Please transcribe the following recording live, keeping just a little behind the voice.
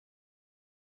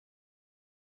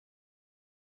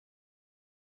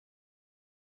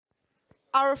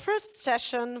Our first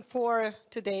session for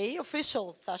today,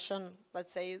 official session,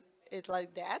 let's say it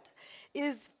like that,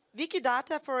 is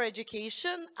Wikidata for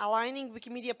Education, aligning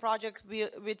Wikimedia project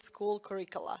with school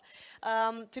curricula.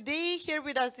 Today here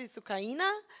with us is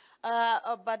Sukaina,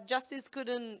 but Justice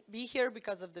couldn't be here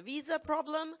because of the visa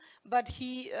problem, but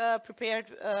he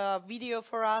prepared a video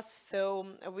for us, so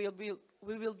we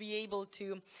will be able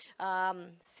to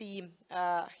see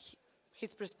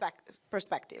his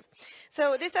perspective.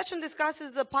 So this session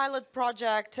discusses a pilot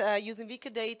project using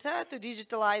Wikidata to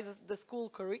digitalize the school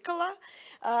curricula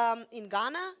in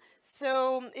Ghana.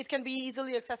 So it can be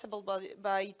easily accessible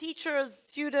by teachers,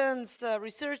 students,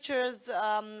 researchers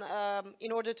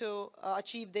in order to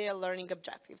achieve their learning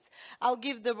objectives. I'll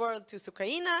give the word to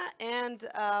Sukaina and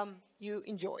you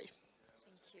enjoy.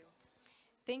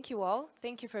 Thank you all.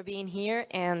 Thank you for being here.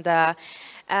 And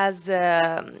as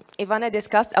Ivana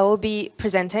discussed, I will be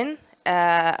presenting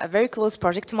a very close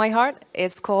project to my heart.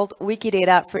 It's called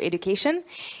Wikidata for Education.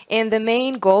 And the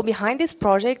main goal behind this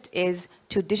project is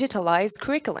to digitalize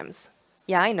curriculums.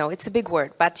 Yeah, I know, it's a big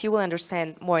word, but you will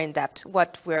understand more in depth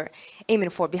what we're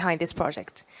aiming for behind this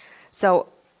project. So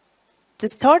to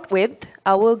start with,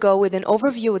 I will go with an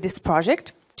overview of this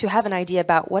project to have an idea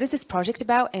about what is this project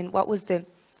about and what was the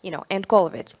end goal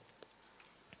of it.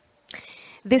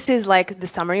 This is like the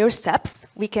summary or steps.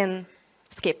 We can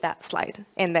skip that slide.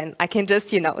 And then I can just,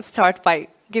 start by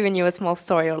giving you a small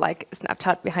story or like a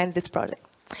snapshot behind this project.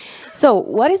 So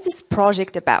what is this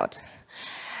project about?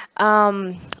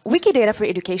 Wikidata for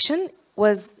Education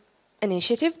was an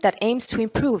initiative that aims to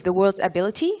improve the world's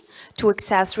ability to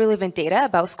access relevant data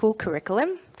about school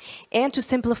curriculum and to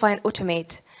simplify and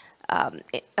automate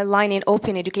aligning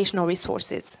open educational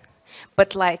resources.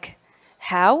 But like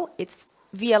how? It's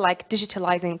via like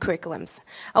digitalizing curriculums.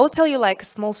 I will tell you like a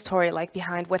small story like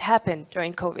behind what happened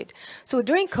during COVID. So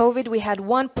during COVID, we had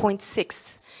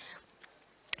 1.6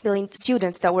 million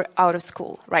students that were out of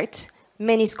school, right?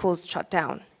 Many schools shut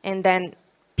down. And then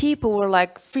people were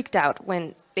like freaked out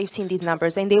when they've seen these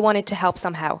numbers and they wanted to help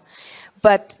somehow.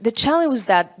 But the challenge was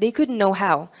that they couldn't know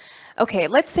how. Okay,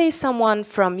 let's say someone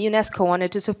from UNESCO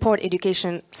wanted to support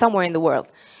education somewhere in the world.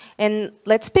 And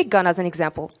let's pick Ghana as an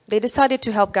example. They decided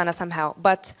to help Ghana somehow,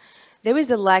 but there is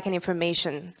a lack in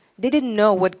information. They didn't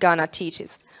know what Ghana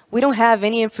teaches. We don't have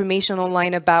any information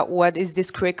online about what is this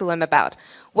curriculum about.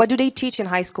 What do they teach in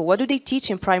high school? What do they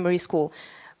teach in primary school?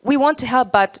 We want to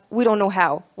help, but we don't know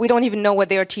how. We don't even know what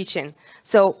they are teaching.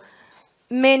 So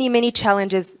many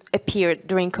challenges appeared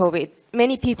during COVID.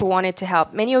 Many people wanted to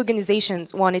help, many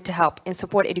organizations wanted to help and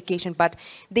support education, but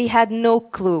they had no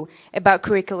clue about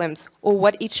curriculums or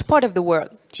what each part of the world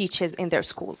teaches in their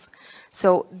schools.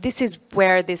 So this is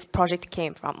where this project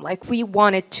came from. Like we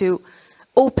wanted to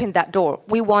open that door.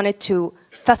 We wanted to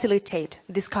facilitate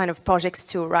this kind of projects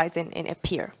to arise and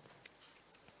appear.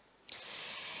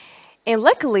 And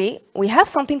luckily, we have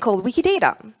something called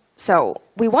Wikidata. So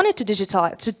we wanted to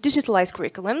digitalize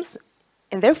curriculums,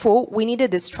 and therefore, we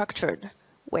needed a structured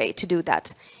way to do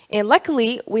that. And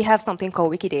luckily, we have something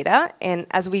called Wikidata, and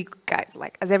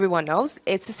as everyone knows,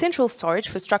 it's a central storage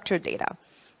for structured data.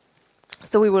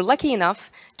 So we were lucky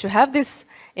enough to have this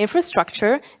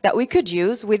infrastructure that we could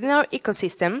use within our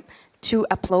ecosystem to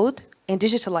upload and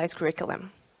digitalize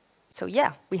curriculum. So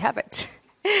yeah, we have it.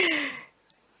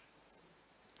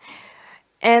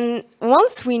 And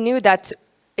once we knew that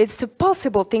it's a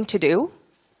possible thing to do,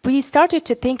 we started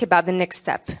to think about the next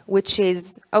step, which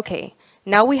is, okay,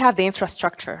 now we have the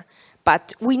infrastructure,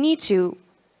 but we need to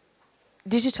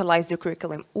digitalize the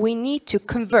curriculum. We need to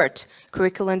convert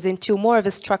curriculums into more of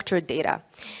a structured data.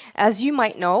 As you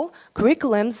might know,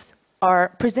 curriculums are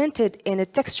presented in a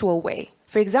textual way.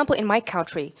 For example, in my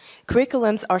country,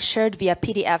 curriculums are shared via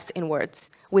PDFs in Words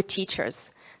with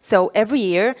teachers. So every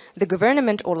year, the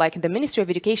government or like the Ministry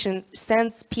of Education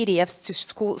sends PDFs to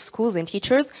schools and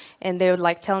teachers, and they're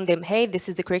like telling them, hey, this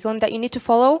is the curriculum that you need to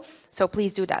follow, so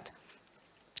please do that.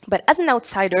 But as an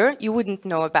outsider, you wouldn't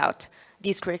know about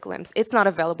these curriculums. It's not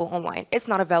available online. It's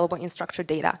not available in structured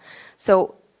data.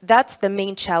 So that's the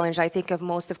main challenge, I think, of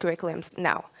most of curriculums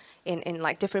now in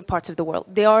like different parts of the world.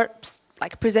 They are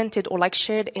like presented or like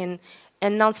shared in a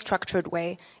non-structured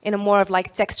way, in a more of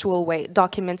like textual way,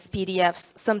 documents,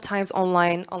 PDFs, sometimes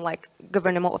online on like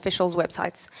governmental officials'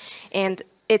 websites. And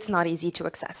it's not easy to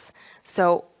access.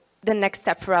 So the next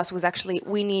step for us was actually,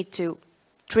 we need to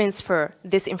transfer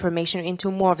this information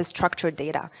into more of a structured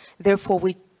data. Therefore,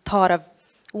 we thought of,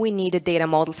 we need a data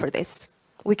model for this.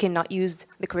 We cannot use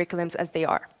the curriculums as they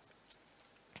are.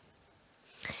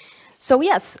 So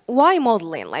yes, why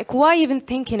modeling? Like, why even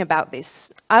thinking about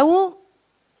this? I will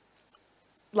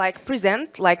like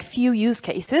present like few use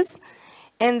cases,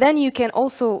 And then you can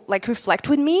also like reflect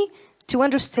with me to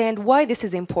understand why this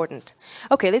is important.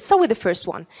 Okay, let's start with the first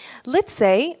one. Let's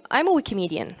say I'm a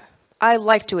Wikimedian. I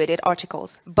like to edit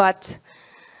articles, but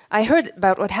I heard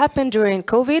about what happened during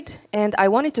COVID, and I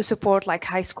wanted to support like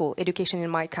high school education in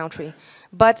my country.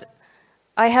 But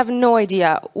I have no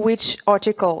idea which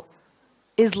article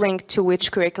is linked to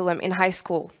which curriculum in high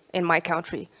school in my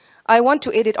country. I want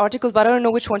to edit articles, but I don't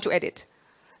know which one to edit.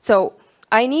 So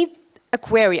I need a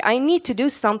query. I need to do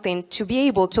something to be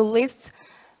able to list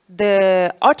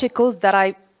the articles that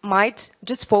I might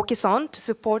just focus on to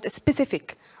support a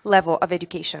specific level of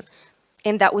education.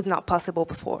 And that was not possible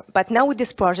before. But now with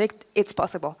this project, it's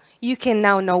possible. You can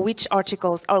now know which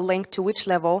articles are linked to which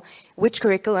level, which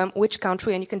curriculum, which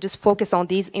country, and you can just focus on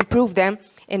these, improve them,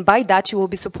 and by that you will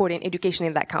be supporting education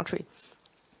in that country.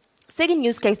 Second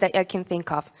use case that I can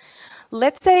think of.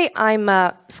 Let's say I'm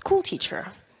a school teacher,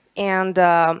 and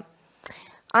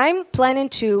I'm planning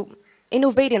to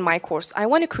innovate in my course. I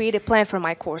want to create a plan for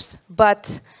my course,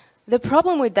 but the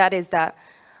problem with that is that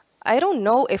I don't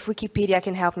know if Wikipedia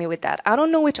can help me with that. I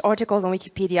don't know which articles on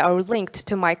Wikipedia are linked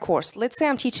to my course. Let's say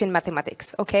I'm teaching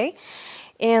mathematics, okay?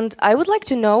 And I would like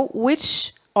to know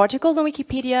which articles on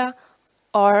Wikipedia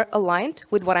are aligned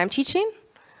with what I'm teaching.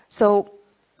 So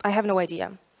I have no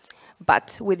idea.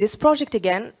 But with this project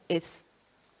again, it's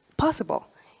possible.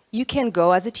 You can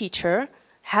go as a teacher,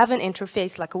 have an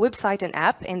interface like a website, an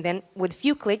app, and then with a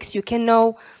few clicks you can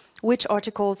know which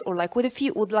articles, or like with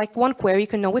like one query, you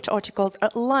can know which articles are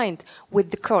aligned with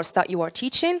the course that you are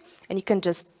teaching, and you can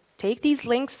just take these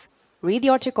links, read the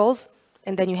articles,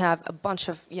 and then you have a bunch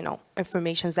of, you know,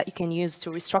 informations that you can use to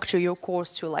restructure your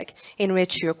course, to like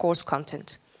enrich your course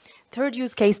content. Third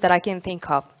use case that I can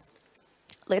think of.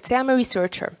 Let's say I'm a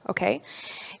researcher, okay?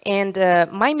 And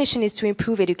my mission is to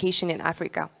improve education in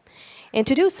Africa. And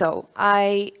to do so,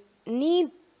 I need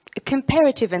a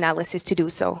comparative analysis to do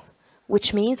so,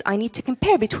 which means I need to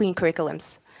compare between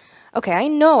curriculums. Okay, I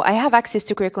know I have access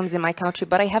to curriculums in my country,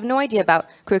 but I have no idea about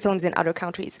curriculums in other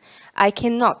countries. I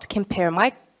cannot compare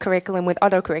my curriculum with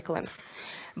other curriculums.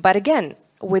 But again,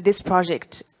 with this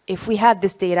project, if we had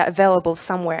this data available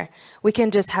somewhere, we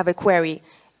can just have a query,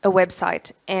 a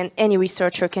website, and any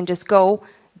researcher can just go,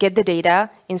 get the data,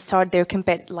 and start their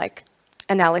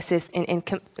analysis and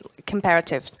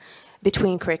comparatives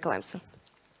between curriculums.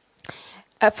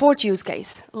 A fourth use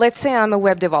case, let's say I'm a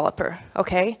web developer,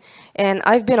 okay? And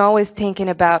I've been always thinking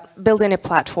about building a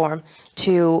platform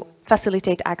to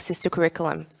facilitate access to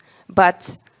curriculum.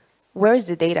 But where is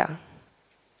the data?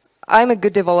 I'm a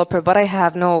good developer, but I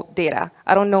have no data.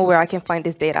 I don't know where I can find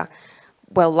this data.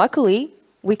 Well, luckily,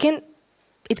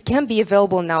 it can be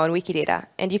available now in Wikidata,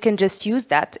 and you can just use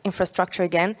that infrastructure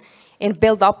again and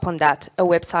build up on that a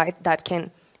website that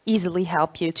can easily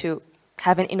help you to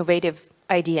have an innovative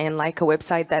idea and like a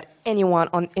website that anyone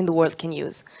in the world can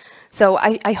use. So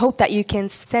I hope that you can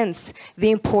sense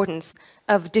the importance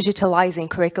of digitalizing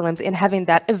curriculums and having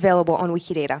that available on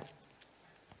Wikidata.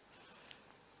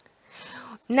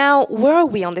 Now, where are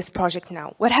we on this project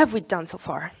now? What have we done so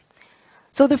far?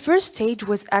 So the first stage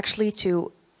was actually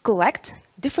to collect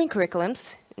different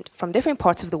curriculums from different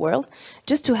parts of the world,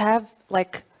 just to have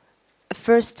like a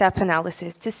first step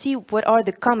analysis to see what are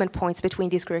the common points between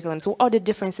these curriculums, what are the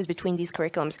differences between these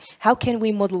curriculums, how can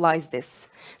we modelize this?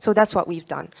 So that's what we've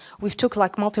done. We've took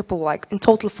like multiple, like in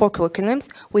total 4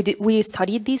 curriculums, we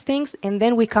studied these things, and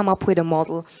then we come up with a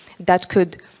model that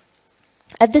could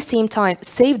at the same time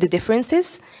save the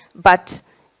differences, but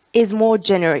is more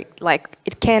generic, like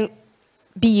it can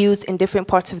be used in different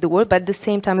parts of the world, but at the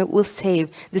same time it will save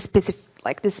the specific,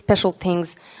 like the special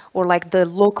things, or like the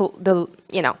local,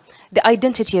 the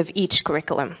identity of each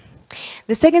curriculum.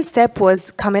 The second step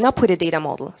was coming up with a data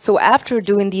model. So after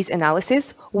doing these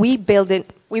analysis, we built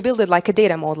it like a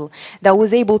data model that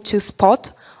was able to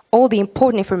spot all the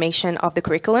important information of the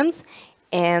curriculums,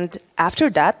 and after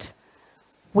that,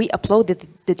 we uploaded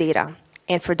the data.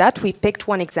 And for that, we picked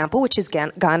one example, which is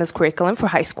Ghana's curriculum for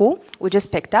high school. We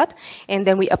just picked that, and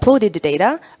then we uploaded the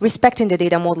data, respecting the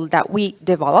data model that we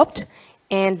developed,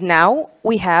 and now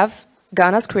we have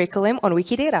Ghana's curriculum on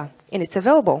Wikidata, and it's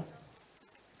available.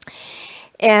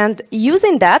 And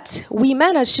using that, we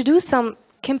managed to do some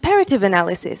comparative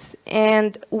analysis,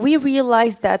 and we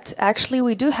realized that actually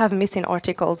we do have missing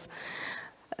articles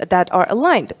that are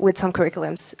aligned with some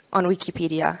curriculums on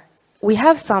Wikipedia. We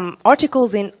have some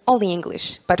articles in only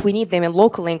English, but we need them in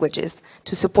local languages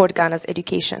to support Ghana's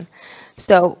education.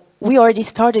 So we already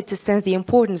started to sense the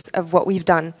importance of what we've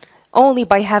done. Only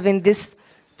by having this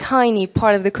tiny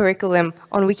part of the curriculum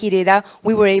on Wikidata,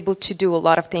 we were able to do a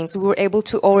lot of things. We were able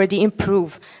to already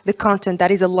improve the content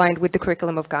that is aligned with the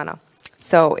curriculum of Ghana.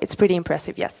 So it's pretty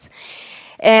impressive, yes.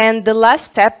 And the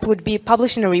last step would be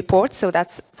publishing a report. So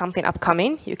that's something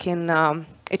upcoming. You can,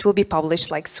 it will be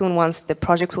published like soon once the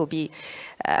project will be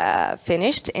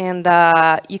finished. And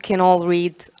you can all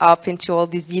read up into all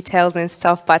these details and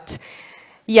stuff. But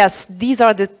yes, these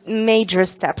are the major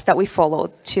steps that we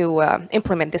followed to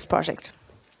implement this project.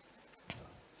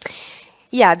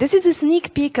 Yeah, this is a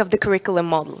sneak peek of the curriculum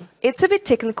model. It's a bit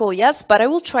technical, yes, but I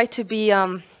will try to be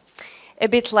a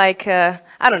bit like,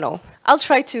 I don't know, I'll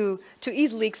try to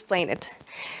easily explain it.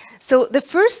 So the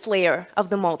first layer of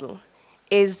the model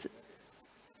is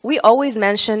we always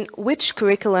mention which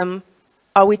curriculum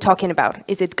are we talking about.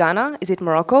 Is it Ghana? Is it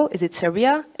Morocco? Is it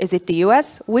Serbia? Is it the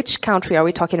US? Which country are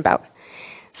we talking about?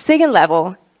 Second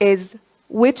level is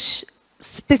which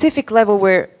specific level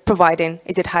we're providing.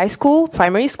 Is it high school,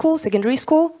 primary school, secondary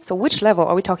school? So which level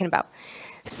are we talking about?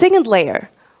 Second layer,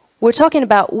 we're talking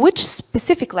about which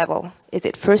specific level. Is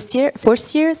it first year,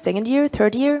 second year,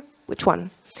 third year? Which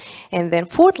one? And then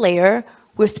fourth layer,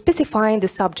 we're specifying the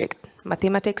subject,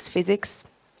 mathematics, physics,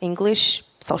 English,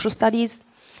 social studies.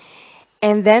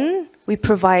 And then we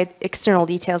provide external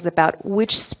details about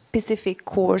which specific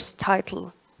course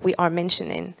title we are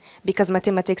mentioning. Because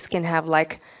mathematics can have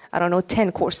like, I don't know,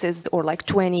 10 courses or like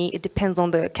 20. It depends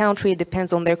on the country, it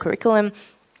depends on their curriculum.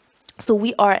 So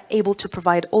we are able to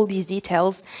provide all these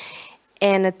details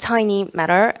in a tiny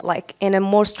manner, like in a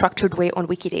more structured way on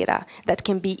Wikidata that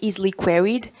can be easily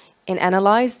queried and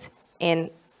analyzed.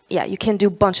 And yeah, you can do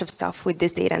a bunch of stuff with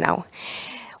this data now.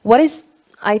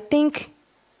 I think,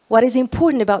 what is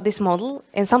important about this model,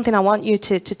 and something I want you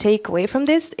to take away from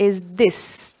this, is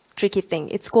this tricky thing.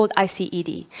 It's called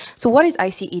ICED. So what is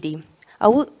ICED? I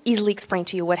will easily explain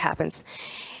to you what happens.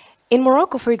 In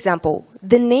Morocco, for example,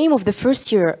 the name of the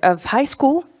first year of high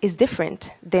school is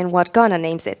different than what Ghana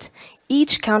names it.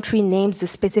 Each country names the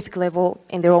specific level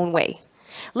in their own way.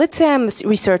 Let's say I'm a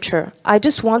researcher. I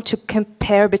just want to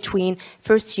compare between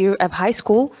first year of high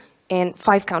school and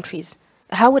 5 countries.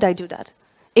 How would I do that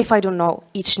if I don't know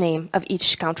each name of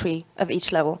each country, of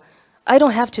each level? I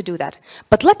don't have to do that.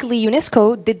 But luckily,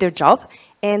 UNESCO did their job,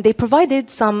 and they provided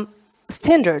some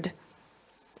standard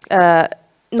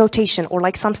notation or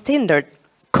like some standard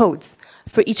codes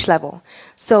for each level.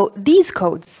 So these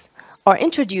codes are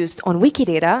introduced on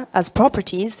Wikidata as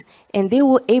properties, and they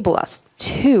will enable us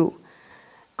to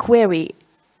query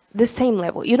the same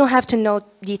level. You don't have to know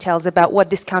details about what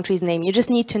this country's name. You just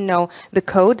need to know the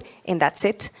code, and that's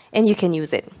it, and you can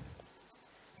use it.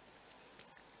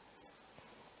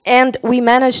 And we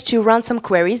managed to run some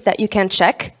queries that you can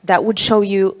check that would show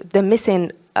you the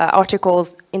missing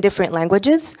articles in different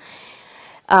languages.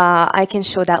 I can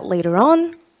show that later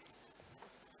on.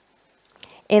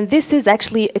 And this is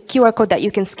actually a QR code that you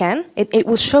can scan. It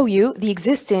will show you the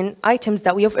existing items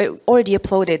that we have already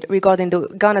uploaded regarding the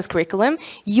Ghana's curriculum.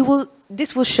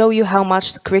 This will show you how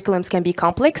much curriculums can be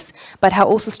complex, but how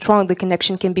also strong the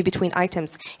connection can be between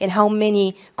items, and how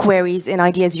many queries and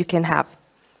ideas you can have.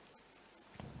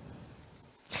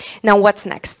 Now, what's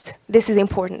next? This is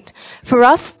important. For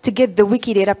us to get the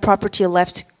Wikidata property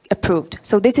left approved.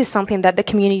 So this is something that the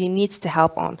community needs to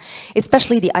help on,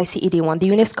 especially the ICED one, the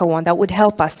UNESCO one, that would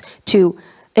help us to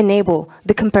enable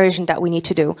the comparison that we need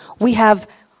to do. We have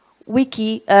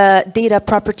Wikidata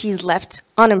properties left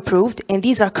unimproved, and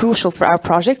these are crucial for our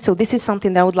project. So this is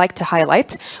something that I would like to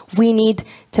highlight. We need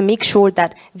to make sure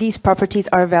that these properties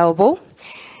are available.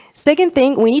 Second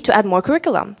thing, we need to add more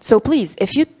curriculum. So please,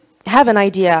 if you have an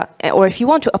idea, or if you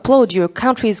want to upload your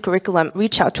country's curriculum,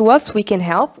 reach out to us. We can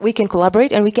help, we can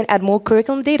collaborate, and we can add more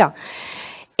curriculum data.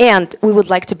 And we would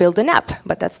like to build an app,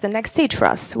 but that's the next stage for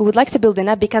us. We would like to build an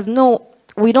app because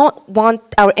we don't want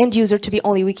our end user to be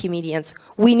only Wikimedians.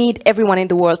 We need everyone in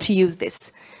the world to use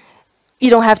this. You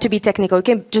don't have to be technical, you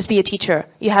can just be a teacher.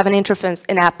 You have an interface,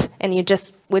 an app, and you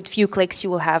just, with few clicks,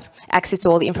 you will have access to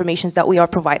all the information that we are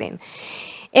providing.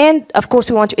 And of course,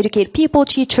 we want to educate people,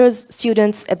 teachers,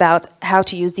 students about how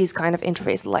to use these kind of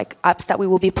interfaces, like apps that we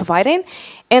will be providing.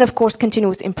 And of course,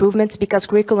 continuous improvements, because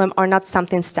curriculum are not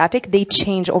something static, they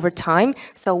change over time.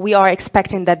 So we are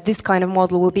expecting that this kind of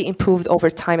model will be improved over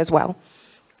time as well.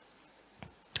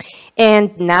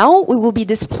 And now we will be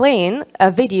displaying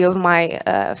a video of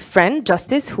my friend,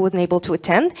 Justice, who wasn't able to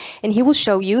attend. And he will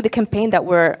show you the campaign that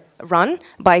were run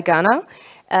by Ghana.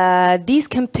 These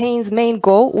campaigns' main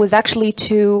goal was actually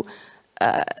to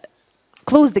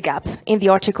close the gap in the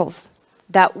articles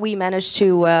that we managed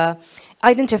to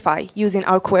identify using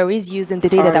our queries, using the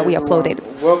data that we uploaded.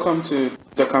 Welcome to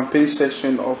the campaign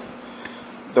section of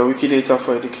the Wikidata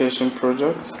for Education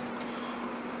project.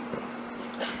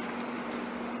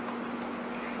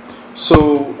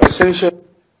 So essentially,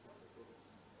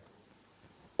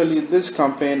 essentially, this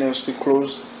campaign is to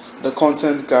close the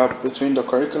content gap between the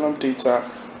curriculum data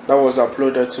that was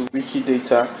uploaded to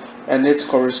Wikidata and its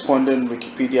corresponding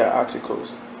Wikipedia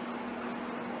articles.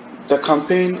 The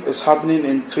campaign is happening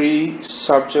in 3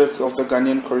 subjects of the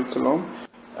Ghanaian curriculum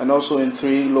and also in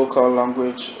 3 local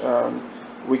language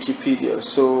Wikipedia.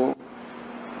 So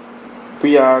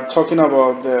we are talking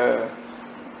about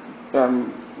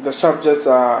the subjects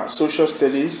are social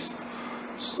studies,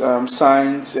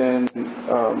 science, and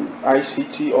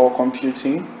ICT or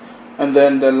computing. And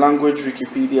then the language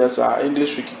Wikipedias are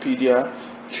English Wikipedia,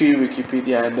 Tree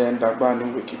Wikipedia, and then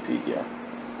Dagbani Wikipedia.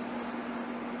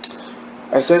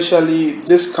 Essentially,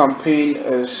 this campaign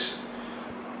is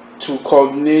to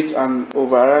coordinate an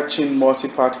overarching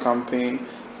multi-part campaign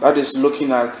that is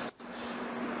looking at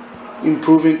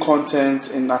improving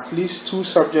content in at least 2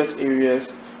 subject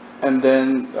areas and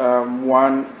then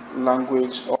 1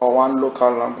 language or 1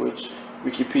 local language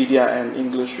Wikipedia and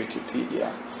English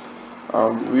Wikipedia.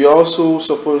 We are also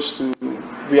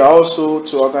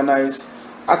to organize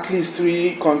at least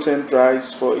 3 content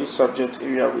drives for each subject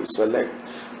area we select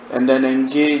and then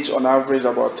engage on average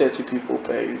about 30 people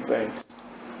per event.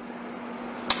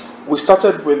 We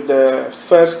started with the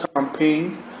first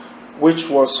campaign, which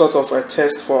was sort of a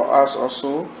test for us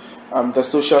also, the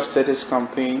social studies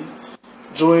campaign.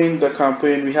 During the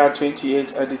campaign, we had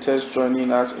 28 editors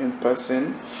joining us in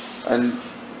person, and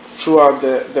throughout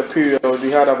the period,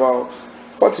 we had about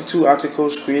 42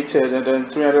 articles created and then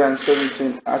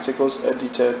 317 articles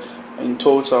edited in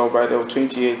total by the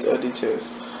 28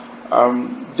 editors.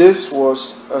 This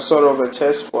was a sort of a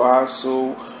test for us,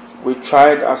 so we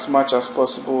tried as much as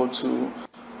possible to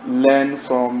learn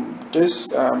from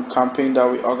this campaign that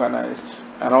we organized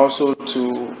and also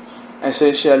to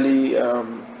essentially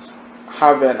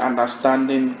have an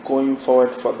understanding going forward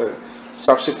for the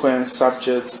subsequent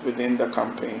subjects within the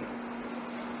campaign.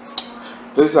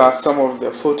 These are some of the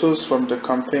photos from the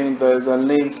campaign. There is a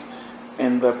link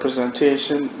in the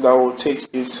presentation that will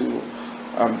take you to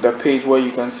the page where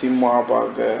you can see more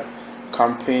about the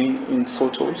campaign in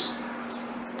photos.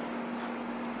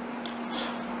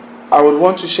 I would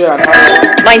want to share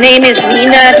another. My name is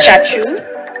Nina Chachu.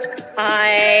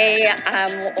 I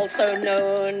am also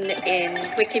known in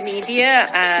Wikimedia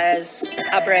as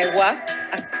Abrewa,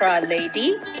 Accra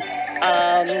Lady.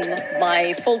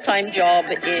 My full-time job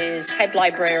is head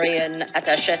librarian at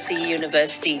Ashesi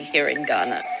University here in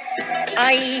Ghana.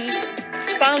 I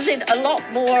found it a lot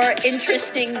more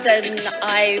interesting than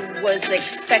I was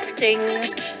expecting.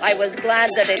 I was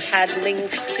glad that it had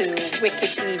links to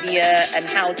Wikipedia and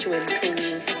how to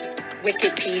improve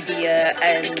Wikipedia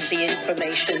and the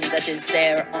information that is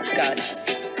there on Ghana.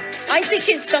 I think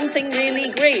it's something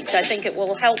really great. I think it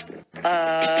will help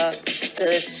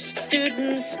the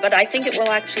students, but I think it will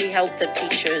actually help the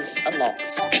teachers a lot.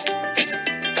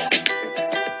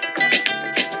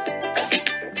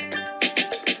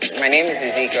 My name is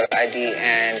Ezekiel Adi,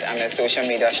 and I'm a social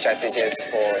media strategist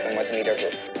for the Multimedia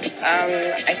Group.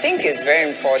 I think it's very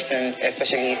important,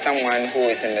 especially someone who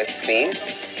is in the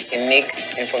space. It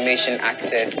makes information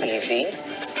access easy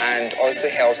and also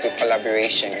helps with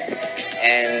collaboration.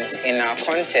 And in our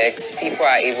context, people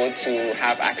are able to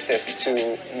have access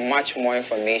to much more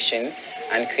information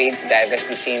and create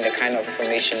diversity in the kind of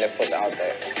information they put out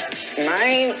there.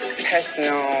 My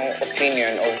personal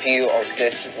opinion or view of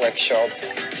this workshop,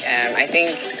 I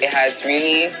think it has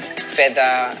really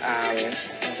further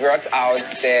brought out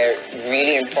the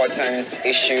really important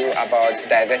issue about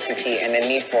diversity and the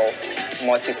need for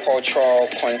multicultural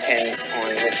content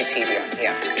on Wikipedia.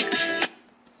 Yeah.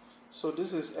 So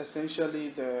this is essentially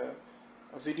the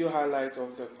video highlight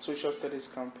of the social studies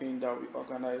campaign that we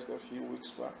organized a few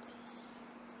weeks back.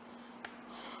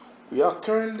 We are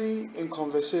currently in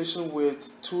conversation with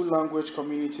 2 language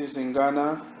communities in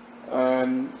Ghana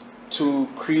and to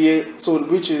create,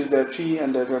 which is the Tree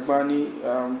and the Dagbani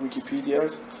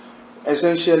Wikipedias.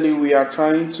 Essentially, we are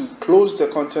trying to close the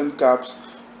content gaps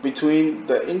between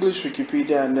the English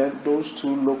Wikipedia and then those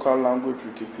 2 local language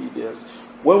Wikipedias.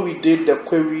 When we did the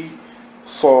query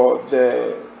for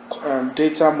the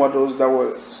data models that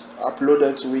was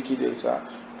uploaded to Wikidata,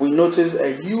 we noticed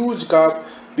a huge gap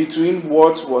between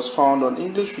what was found on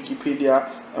English Wikipedia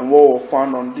and what was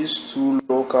found on these 2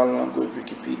 local language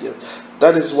Wikipedias.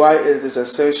 That is why it is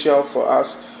essential for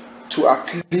us to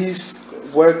at least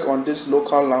work on this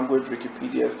local language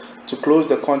Wikipedias to close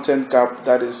the content gap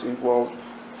that is involved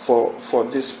for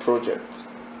this project.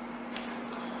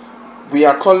 We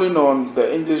are calling on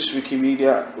the English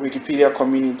Wikipedia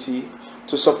community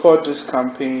to support this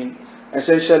campaign,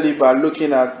 essentially by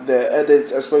looking at the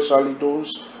edits, especially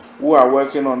those who are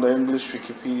working on the English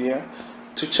Wikipedia,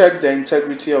 to check the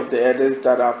integrity of the edits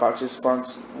that our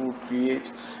participants will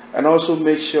create, and also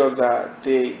make sure that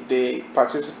the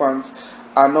participants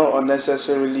are not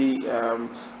unnecessarily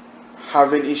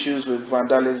having issues with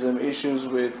vandalism, issues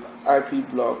with IP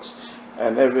blocks,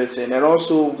 and everything. And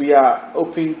also, we are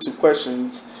open to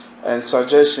questions and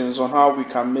suggestions on how we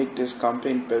can make this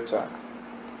campaign better.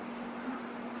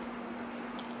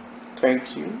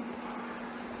 Thank you.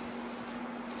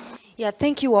 Yeah,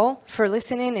 thank you all for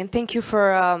listening, and thank you for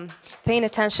paying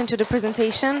attention to the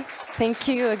presentation. Thank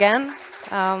you again.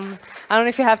 I don't know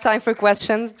if you have time for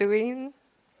questions, do we?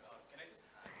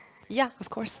 Yeah, of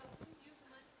course.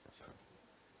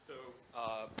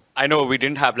 I know we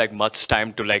didn't have like much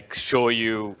time to like show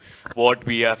you what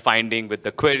we are finding with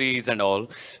the queries and all.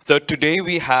 So today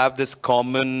we have this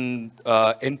common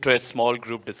interest small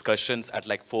group discussions at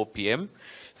like 4 p.m.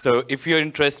 So if you're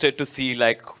interested to see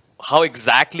like how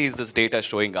exactly is this data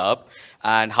showing up,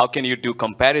 and how can you do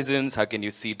comparisons, how can you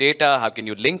see data, how can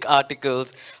you link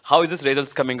articles, how is this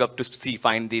results coming up to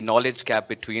find the knowledge gap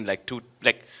between like two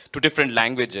different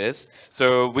languages.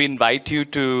 So we invite you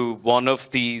to one of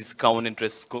these common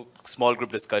interest small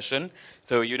group discussion.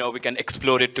 So, you know, we can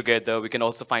explore it together. We can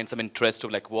also find some interest to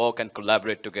like work and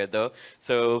collaborate together.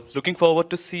 So looking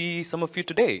forward to see some of you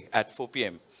today at 4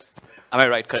 p.m. Am I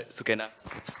right, Sukena?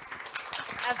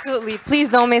 Absolutely. Please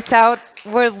don't miss out.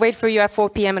 We'll wait for you at 4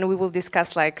 p.m. and we will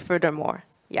discuss like furthermore.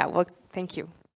 Yeah, well, thank you.